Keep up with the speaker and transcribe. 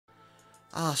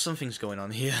Ah, something's going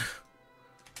on here.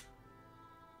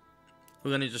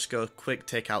 We're going to just go quick,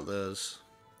 take out those.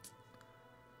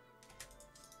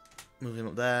 Move him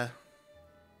up there.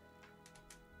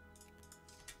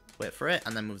 Wait for it,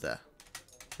 and then move there.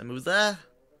 Then move there.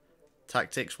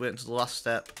 Tactics, wait until the last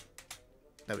step.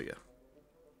 There we go.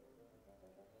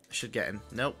 I should get him.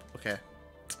 Nope, okay.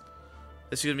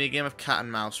 This is going to be a game of cat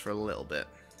and mouse for a little bit.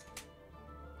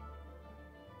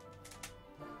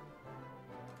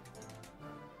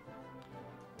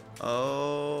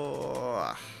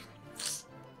 Oh.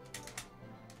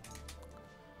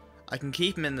 I can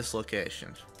keep him in this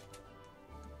location.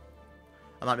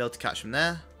 I might be able to catch him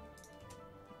there.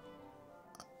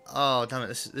 Oh, damn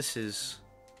it. This is...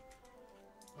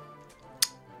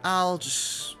 I'll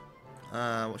just...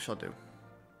 what shall I do?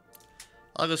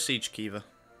 I'll go siege Kiva.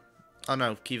 Oh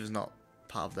no, Kiva's not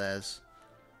part of theirs.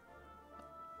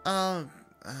 I'll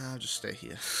just stay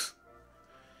here.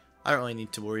 I don't really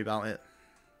need to worry about it.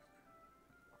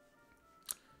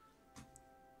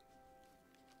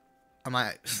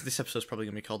 This episode's probably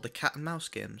going to be called the Cat and Mouse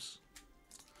Games.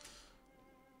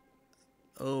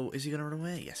 Oh, is he going to run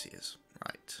away? Yes, he is.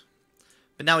 Right.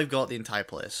 But now we've got the entire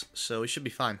place, so we should be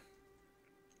fine.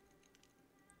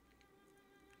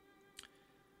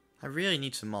 I really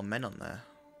need some more men on there.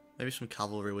 Maybe some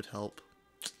cavalry would help.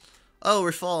 Oh,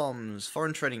 reforms!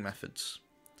 Foreign trading methods.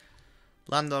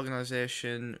 Land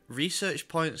organisation. Research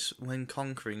points when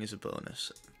conquering is a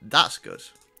bonus. That's good.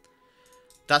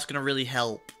 That's going to really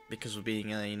help because we're being,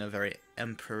 very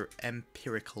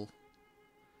empirical.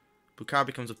 Bukhara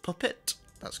becomes a puppet.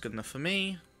 That's good enough for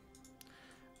me.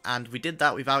 And we did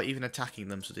that without even attacking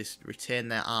them, so they retain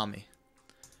their army.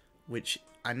 Which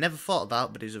I never thought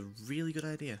about, but is a really good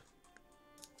idea.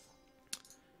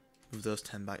 Move those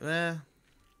 10 back there.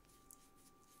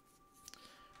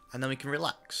 And then we can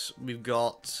relax. We've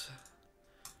got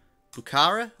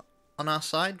Bukhara on our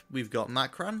side. We've got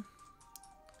Makran,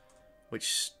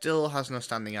 which still has no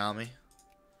standing army.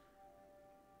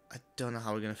 I don't know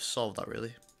how we're going to solve that,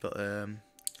 really. But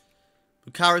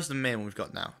Bukhara is the main one we've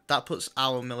got now. That puts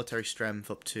our military strength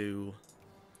up to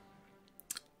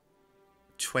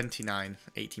 29,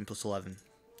 18 plus 11.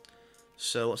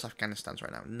 So what's Afghanistan's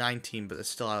right now? 19, but they're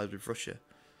still allied with Russia.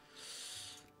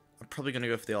 I'm probably going to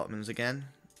go for the Ottomans again.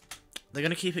 They're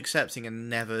going to keep accepting and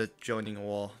never joining a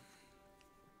war.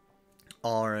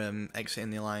 Or exiting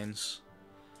the alliance.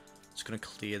 Just going to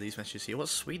clear these messages here.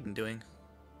 What's Sweden doing?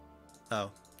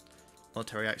 Oh.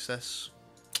 Military access.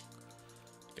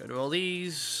 Go to all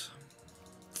these.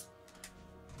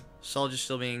 Soldiers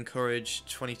still being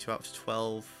encouraged. 22 out of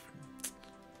 12.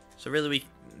 So really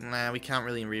we can't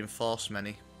really reinforce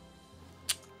many.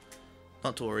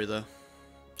 Not to worry though.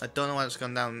 I don't know why it's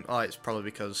gone down. Oh, it's probably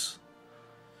because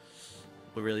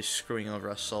we're really screwing over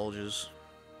our soldiers.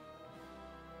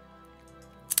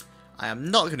 I am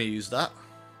not going to use that.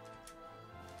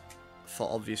 For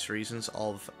obvious reasons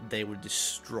of they would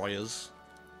destroy us.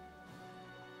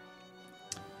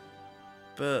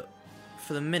 But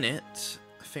for the minute,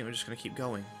 I think we're just going to keep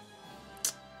going.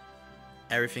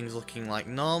 Everything's looking like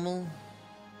normal.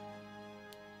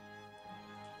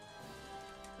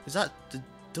 Is that the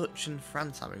Dutch and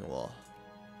France having a war?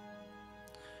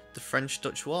 The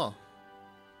French-Dutch war?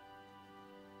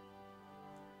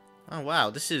 Oh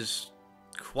wow, this is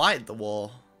quite the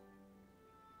war.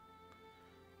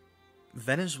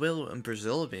 Venezuela and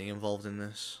Brazil are being involved in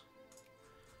this.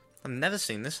 I've never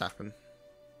seen this happen.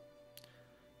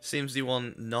 Seems they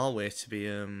want Norway to be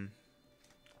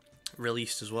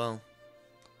released as well.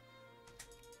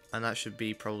 And that should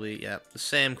be probably, yeah, the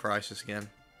same crisis again.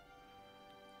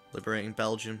 Liberating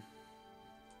Belgium.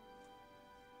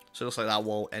 So it looks like that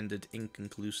war ended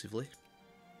inconclusively.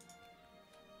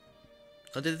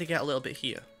 Or did they get a little bit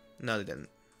here? No, they didn't.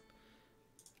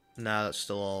 No, that's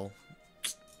still all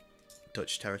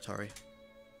Dutch territory.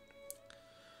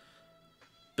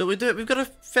 But we've got a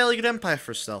fairly good empire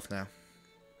for ourselves now.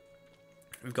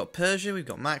 We've got Persia, we've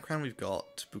got Makran, we've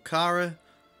got Bukhara.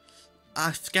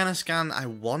 Afghanistan I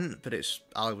want, but it's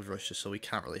allied with Russia, so we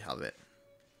can't really have it.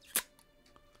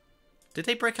 Did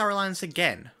they break our alliance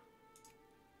again?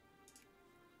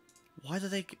 Why do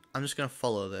they... I'm just going to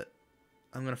follow that.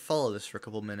 I'm going to follow this for a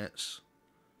couple of minutes.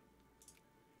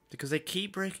 Because they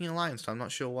keep breaking alliance, so I'm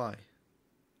not sure why.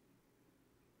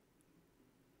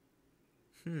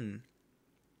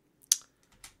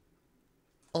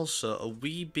 Also, are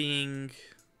we being...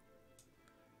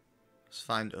 Let's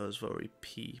find us where we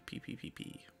P.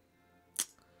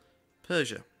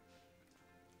 Persia.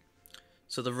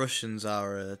 So the Russians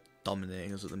are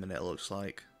dominating us at the minute, it looks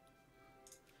like.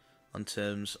 In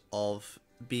terms of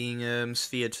being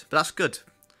sphered. But that's good.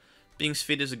 Being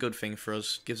speed is a good thing for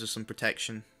us, gives us some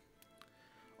protection.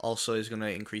 Also is going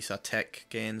to increase our tech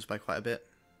gains by quite a bit.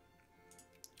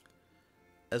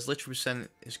 As literary percent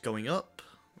is going up,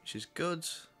 which is good.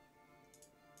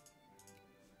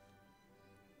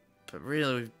 But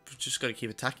really, we've just got to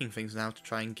keep attacking things now to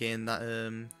try and gain that,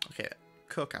 okay,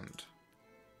 Kokand.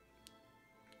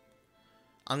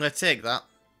 I'm going to take that.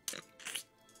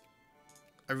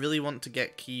 I really want to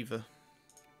get Khiva.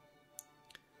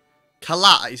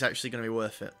 Kalat is actually going to be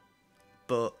worth it.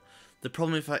 But the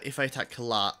problem if I attack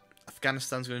Kalat,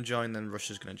 Afghanistan's going to join, then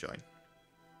Russia's going to join.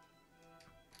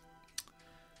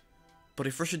 But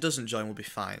if Russia doesn't join, we'll be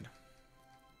fine.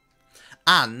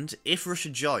 And if Russia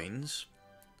joins...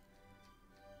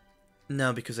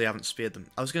 No, because they haven't speared them.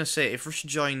 I was going to say, if Russia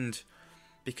joined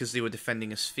because they were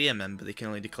defending a sphere member, they can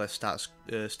only declare status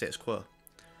quo.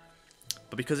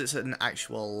 But because it's an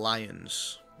actual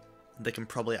alliance, they can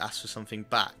probably ask for something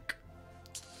back.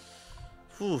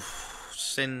 Whew.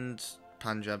 Sindh,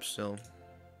 Punjab still.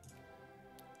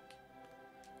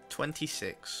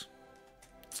 26.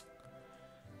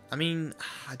 I mean,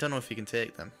 I don't know if you can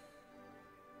take them.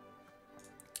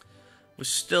 We're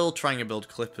still trying to build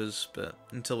clippers, but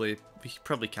until we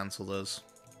probably cancel those.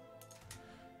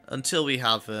 Until we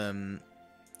have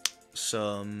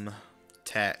some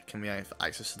tech and we have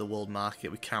access to the world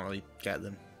market, we can't really get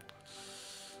them.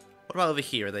 What about over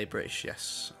here? Are they British?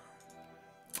 Yes.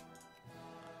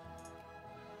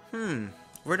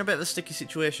 We're in a bit of a sticky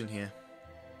situation here.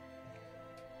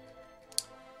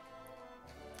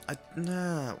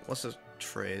 What's a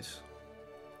trade?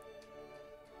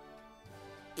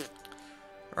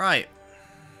 Right.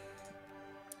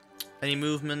 Any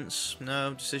movements?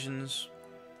 No decisions?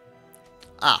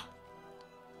 Ah.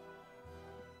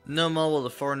 No more will the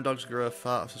foreign dogs grow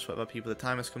fat after swept by people. The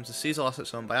time has come to seize all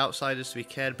assets owned by outsiders to be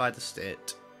cared by the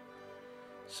state.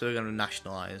 So we're going to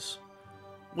nationalise.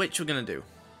 Which we're going to do.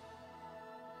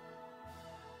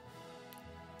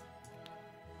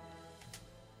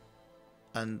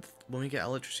 And when we get our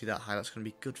literacy that high, that's going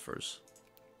to be good for us.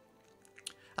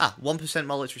 Ah, 1%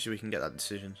 more literacy, we can get that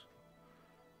decision.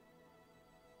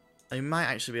 I might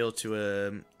actually be able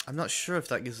to... I'm not sure if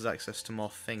that gives us access to more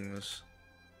things.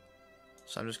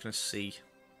 So I'm just going to see.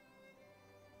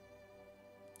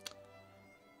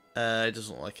 It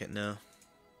doesn't look like it, no.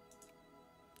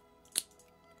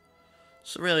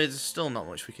 So really, there's still not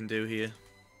much we can do here.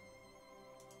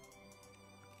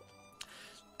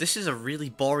 This is a really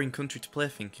boring country to play,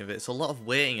 thinking of it. It's a lot of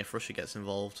waiting if Russia gets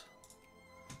involved.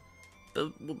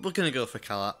 But we're going to go for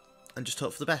Kalat and just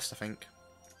hope for the best, I think.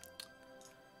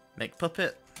 Make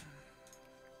puppet.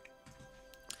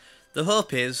 The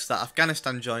hope is that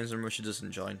Afghanistan joins and Russia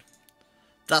doesn't join.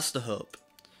 That's the hope.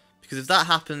 Because if that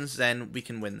happens, then we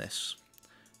can win this.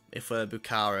 If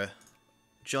Bukhara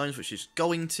joins, which is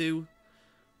going to,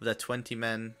 with their 20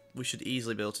 men, we should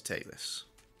easily be able to take this.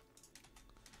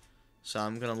 So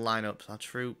I'm going to line up our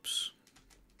troops.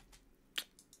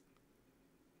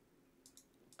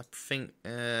 I think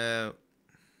the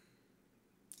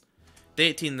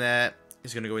 18 there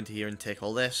is going to go into here and take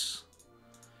all this.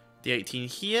 The 18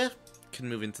 here can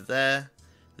move into there.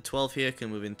 The 12 here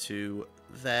can move into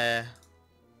there.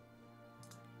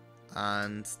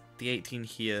 And the 18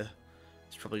 here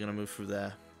is probably going to move through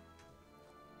there.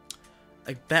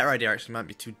 A better idea actually might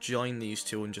be to join these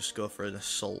two and just go for an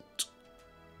assault.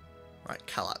 Right,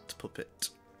 Kalat, puppet.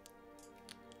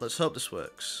 Let's hope this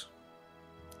works.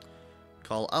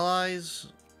 Call allies.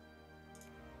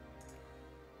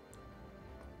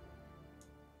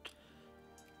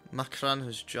 Makran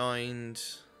has joined.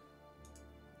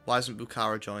 Why isn't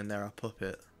Bukhara joined there, our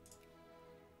puppet?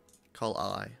 Call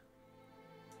ally.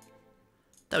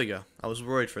 There we go. I was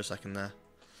worried for a second there.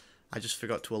 I just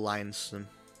forgot to alliance them.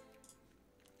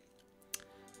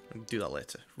 I'll do that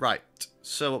later. Right,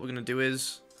 so what we're going to do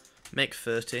is make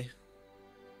 30.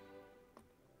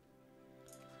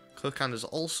 Kokand has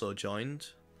also joined,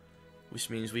 which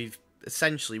means we've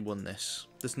essentially won this.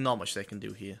 There's not much they can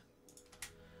do here.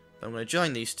 But I'm going to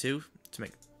join these two to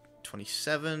make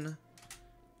 27,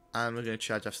 and we're going to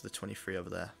charge after the 23 over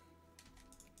there.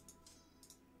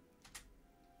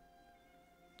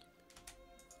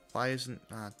 Why isn't...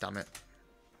 Ah, damn it.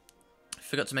 I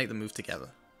forgot to make them move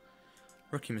together.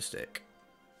 Rookie mistake.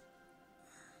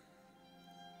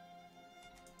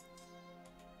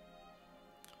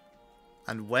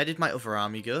 And where did my other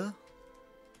army go?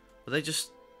 Were they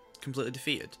just completely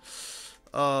defeated?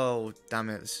 Oh, damn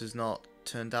it. This has not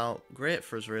turned out great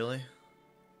for us, really.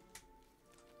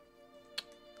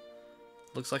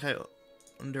 Looks like I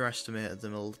underestimated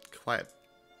them quite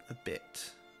a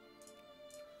bit.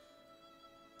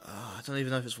 I don't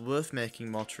even know if it's worth making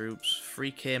more troops.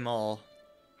 3k more.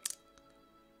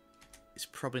 It's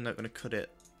probably not going to cut it.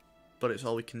 But it's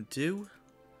all we can do.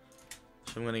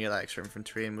 So I'm going to get that extra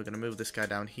infantry and we're going to move this guy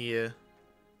down here.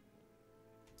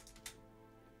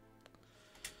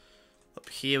 Up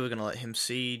here we're going to let him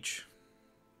siege.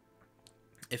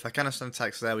 If I cannot send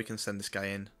attacks there, we can send this guy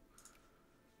in.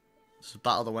 There's a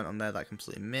battle that went on there that I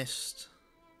completely missed.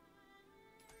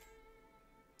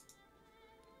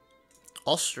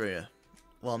 Austria.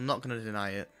 Well, I'm not going to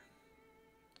deny it.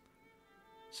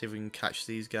 See if we can catch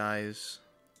these guys.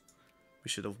 We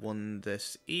should have won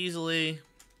this easily.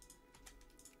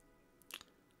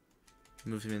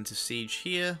 Move him into siege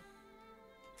here.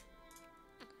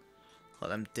 Let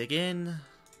them dig in.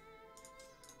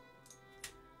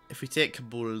 If we take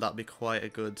Kabul, that'd be quite a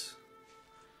good...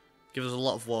 Give us a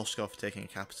lot of war score for taking a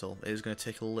capital. It is going to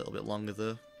take a little bit longer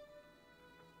though.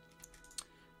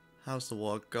 How's the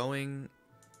war going?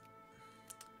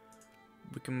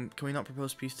 Can we not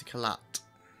propose peace to Kalat?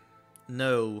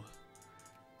 No.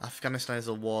 Afghanistan is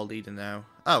a war leader now.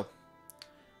 Oh.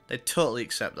 They totally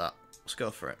accept that. Let's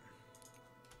go for it.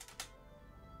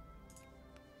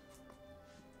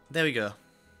 There we go.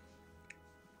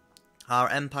 Our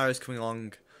empire is coming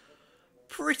along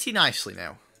pretty nicely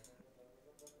now.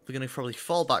 We're going to probably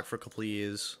fall back for a couple of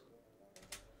years.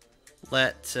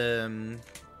 Let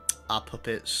our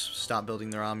puppets start building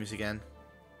their armies again.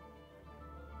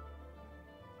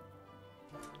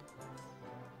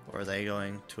 Where are they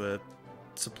going? To a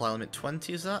supply limit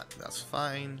 20, is that? That's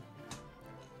fine.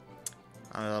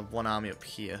 I'll have one army up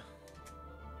here,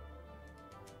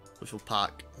 which will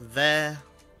park there.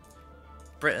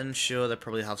 Britain, sure, they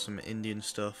probably have some Indian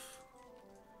stuff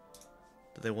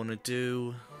that they want to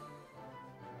do.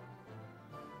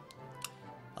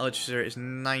 Literacy rate is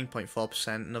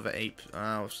 9.4%, another 8.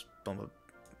 Let's bump up.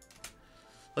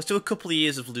 Let's do a couple of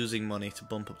years of losing money to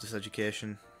bump up this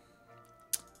education.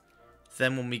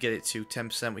 Then when we get it to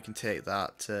 10%, we can take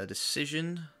that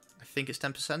decision. I think it's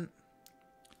 10%.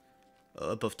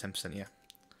 Above 10%, yeah.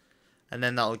 And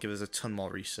then that'll give us a ton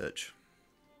more research.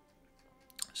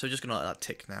 So we're just going to let that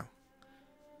tick now.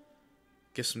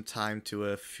 Give some time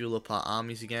to fuel up our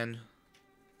armies again.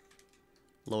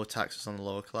 Lower taxes on the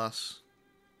lower class.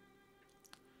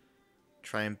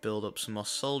 Try and build up some more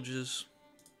soldiers.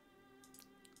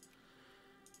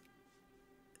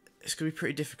 It's going to be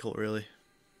pretty difficult, really.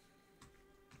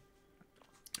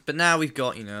 But now we've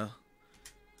got, you know...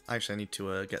 Actually, I need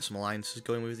to get some alliances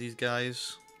going with these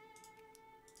guys.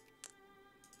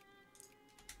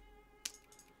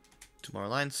 2 more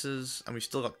alliances. And we've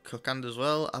still got Kokand as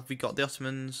well. Have we got the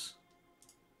Ottomans?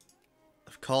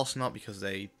 Of course not, because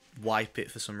they wipe it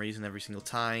for some reason every single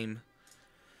time.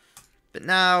 But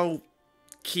now...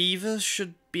 Khiva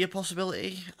should be a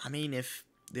possibility. I mean, if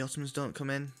the Ottomans don't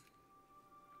come in.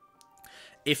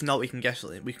 If not, we can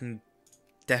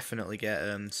definitely get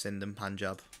Sindh and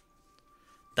Punjab.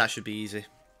 That should be easy.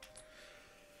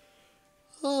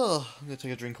 Oh, I'm gonna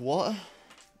take a drink of water.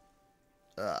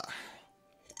 And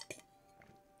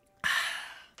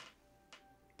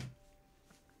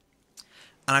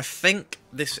I think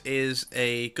this is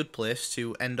a good place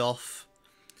to end off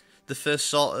the first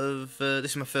sort of...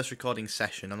 this is my first recording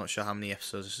session. I'm not sure how many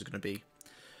episodes this is going to be.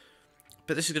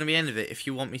 But this is going to be the end of it. If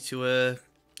you want me to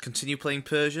continue playing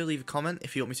Persia, leave a comment.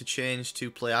 If you want me to change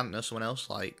to play, I don't know, someone else,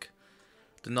 like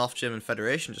the North German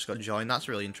Federation just got joined. That's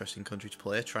a really interesting country to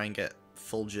play. Try and get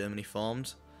full Germany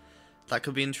formed. That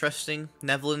could be interesting.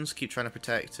 Netherlands, keep trying to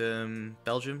protect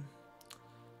Belgium.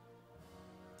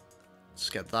 Let's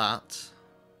get that.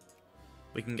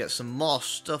 We can get some more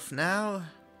stuff now.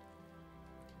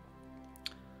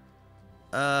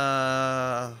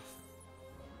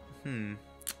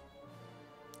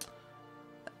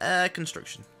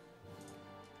 Construction.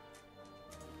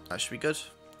 That should be good.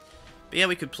 But yeah,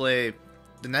 we could play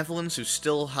the Netherlands, who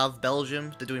still have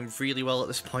Belgium. They're doing really well at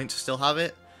this point to still have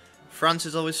it. France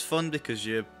is always fun because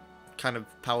you're kind of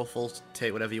powerful to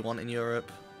take whatever you want in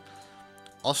Europe.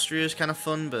 Austria is kind of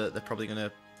fun, but they're probably going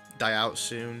to die out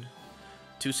soon.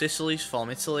 2 Sicilies, form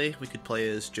Italy. We could play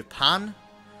as Japan.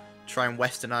 Try and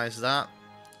westernize that.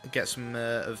 Get some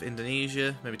of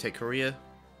Indonesia. Maybe take Korea.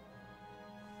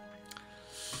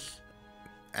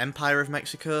 Empire of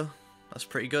Mexico. That's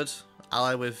pretty good.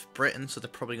 Ally with Britain, so they're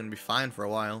probably going to be fine for a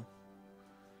while.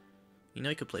 You know,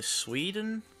 you could play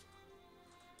Sweden.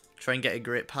 Try and get a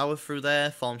great power through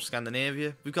there. Form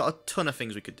Scandinavia. We've got a ton of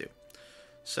things we could do.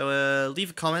 So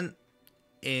leave a comment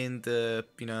in the,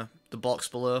 the box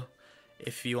below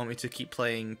if you want me to keep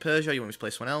playing Persia, you want me to play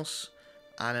someone else.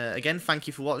 And again, thank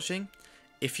you for watching.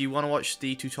 If you want to watch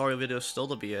the tutorial video still,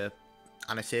 there'll be a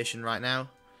annotation right now.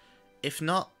 If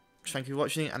not, thank you for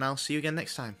watching, and I'll see you again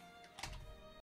next time.